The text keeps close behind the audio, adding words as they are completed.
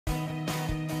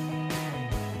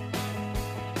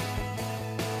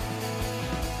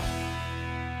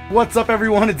What's up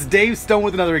everyone, it's Dave Stone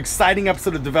with another exciting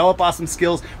episode of Develop Awesome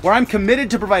Skills, where I'm committed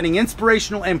to providing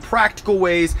inspirational and practical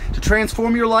ways to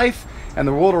transform your life and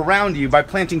the world around you by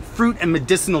planting fruit and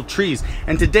medicinal trees.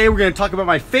 And today we're going to talk about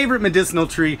my favorite medicinal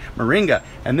tree, Moringa.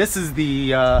 And this is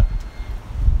the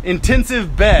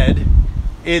intensive bed.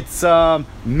 It's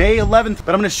May 11th,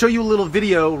 but I'm going to show you a little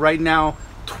video right now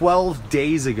 12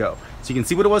 days ago. So you can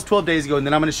see what it was 12 days ago, and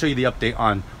then I'm going to show you the update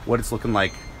on what it's looking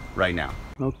like right now.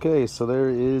 Okay, so there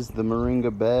is the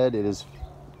Moringa bed. It is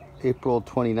April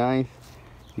 29th.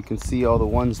 You can see all the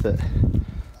ones that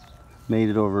made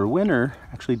it over winter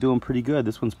actually doing pretty good.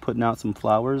 This one's putting out some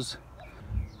flowers.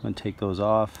 I'm going to take those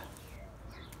off.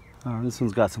 This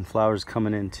one's got some flowers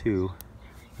coming in too.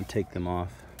 I'm going to take them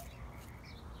off.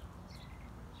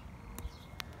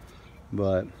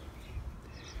 But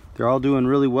they're all doing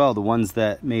really well, the ones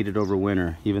that made it over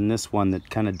winter. Even this one that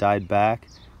kind of died back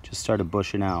just started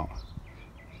bushing out.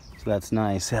 So that's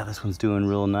nice. Yeah, this one's doing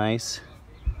real nice.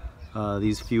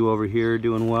 These few over here are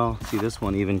doing well. See, this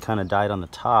one even kind of died on the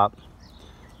top,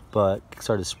 but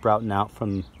started sprouting out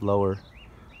from lower.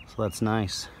 So that's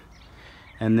nice.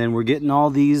 And then we're getting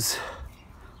all these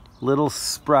little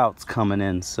sprouts coming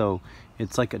in. So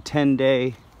it's like a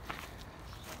 10-day,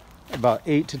 about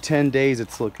 8 to 10 days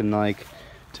it's looking like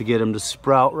to get them to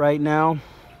sprout right now.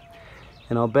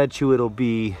 And I'll bet you it'll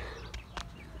be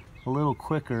a little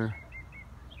quicker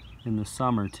in the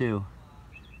summer too.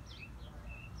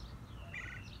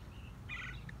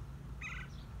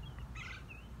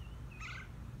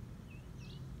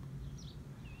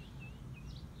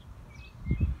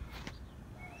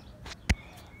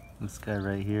 This guy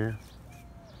right here.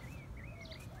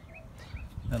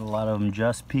 Got a lot of them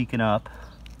just peeking up.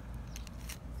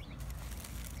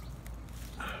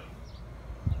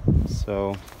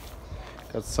 So,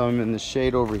 got some in the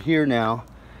shade over here now.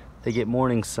 They get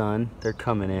morning sun, they're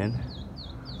coming in.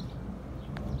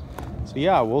 So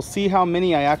yeah, we'll see how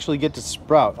many I actually get to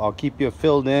sprout. I'll keep you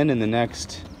filled in the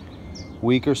next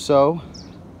week or so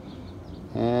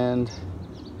and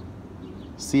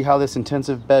see how this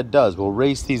intensive bed does. We'll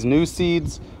race these new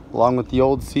seeds along with the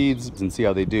old seeds and see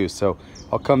how they do. So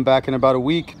I'll come back in about a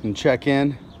week and check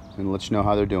in and let you know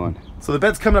how they're doing. So the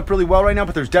bed's coming up really well right now,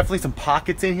 but there's definitely some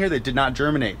pockets in here that did not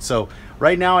germinate. So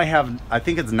right now I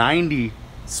think it's 90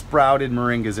 sprouted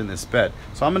moringas in this bed.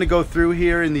 So I'm going to go through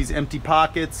here in these empty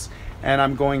pockets and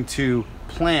I'm going to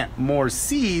plant more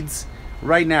seeds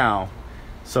right now.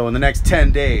 So in the next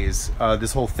 10 days,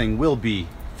 this whole thing will be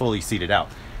fully seeded out.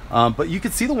 But you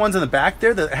can see the ones in the back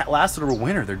there that lasted over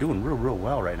winter. They're doing real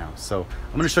well right now. So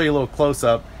I'm going to show you a little close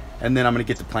up and then I'm going to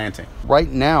get to planting. Right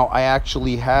now, I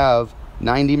actually have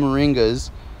 90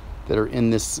 moringas that are in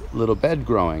this little bed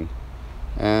growing.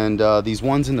 And these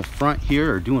ones in the front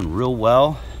here are doing real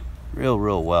well,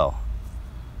 real well.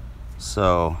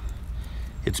 So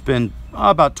it's been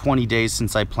about 20 days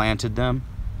since I planted them.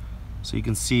 So you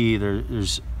can see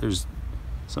there's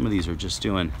some of these are just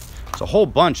doing, it's a whole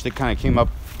bunch that kind of came up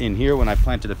in here when I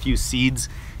planted a few seeds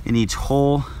in each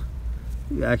hole.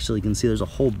 You actually can see there's a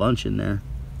whole bunch in there,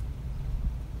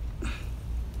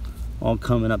 all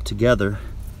coming up together.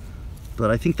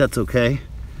 But I think that's okay.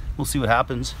 We'll see what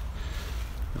happens.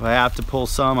 If I have to pull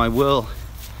some, I will.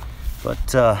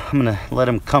 But I'm gonna let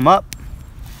them come up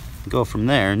and go from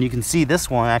there. And you can see this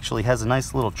one actually has a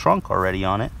nice little trunk already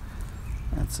on it.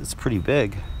 It's pretty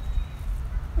big.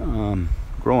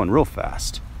 Growing real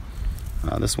fast.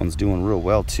 This one's doing real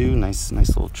well too. Nice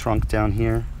little trunk down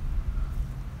here,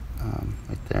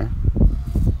 right there.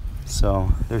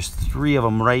 So there's 3 of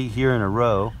them right here in a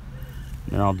row.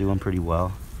 They're all doing pretty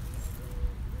well.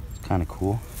 It's kind of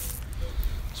cool.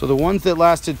 So the ones that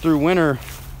lasted through winter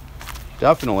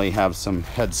definitely have some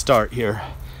head start here.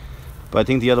 But I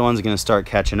think the other ones are going to start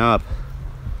catching up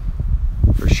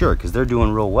for sure because they're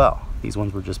doing real well. These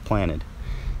ones were just planted.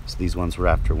 So these ones were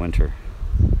after winter.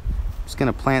 I'm just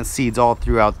going to plant seeds all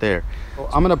throughout there.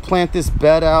 I'm going to plant this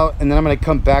bed out and then I'm going to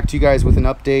come back to you guys with an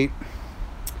update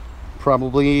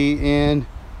probably in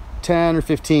 10 or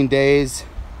 15 days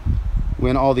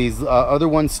when all these other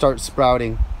ones start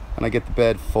sprouting and I get the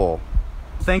bed full.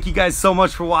 Thank you guys so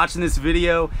much for watching this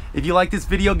video. If you like this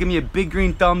video, give me a big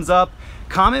green thumbs up.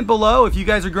 Comment below if you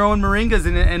guys are growing moringas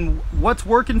and what's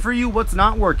working for you, what's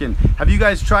not working. Have you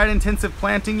guys tried intensive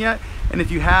planting yet? And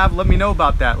if you have, let me know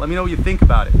about that. Let me know what you think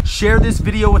about it. Share this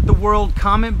video with the world,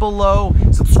 comment below,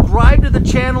 subscribe to the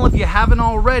channel if you haven't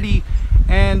already,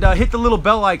 and hit the little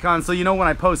bell icon so you know when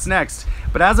I post next.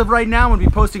 But as of right now, I'm gonna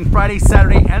be posting Friday,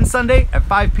 Saturday, and Sunday at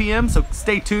 5 p.m. So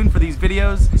stay tuned for these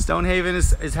videos. Stonehaven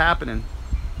is happening.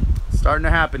 Starting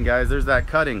to happen, guys. There's that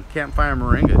cutting. Campfire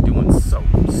Moringa doing so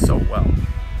well.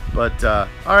 But all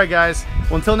right, guys.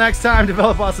 Well, until next time,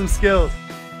 develop awesome skills.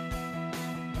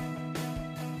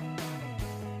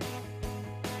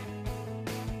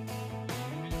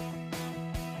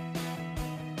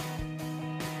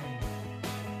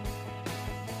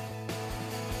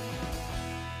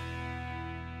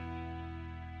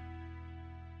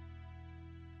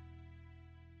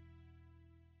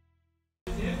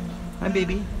 Hi,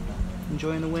 baby.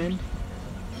 Enjoying the wind?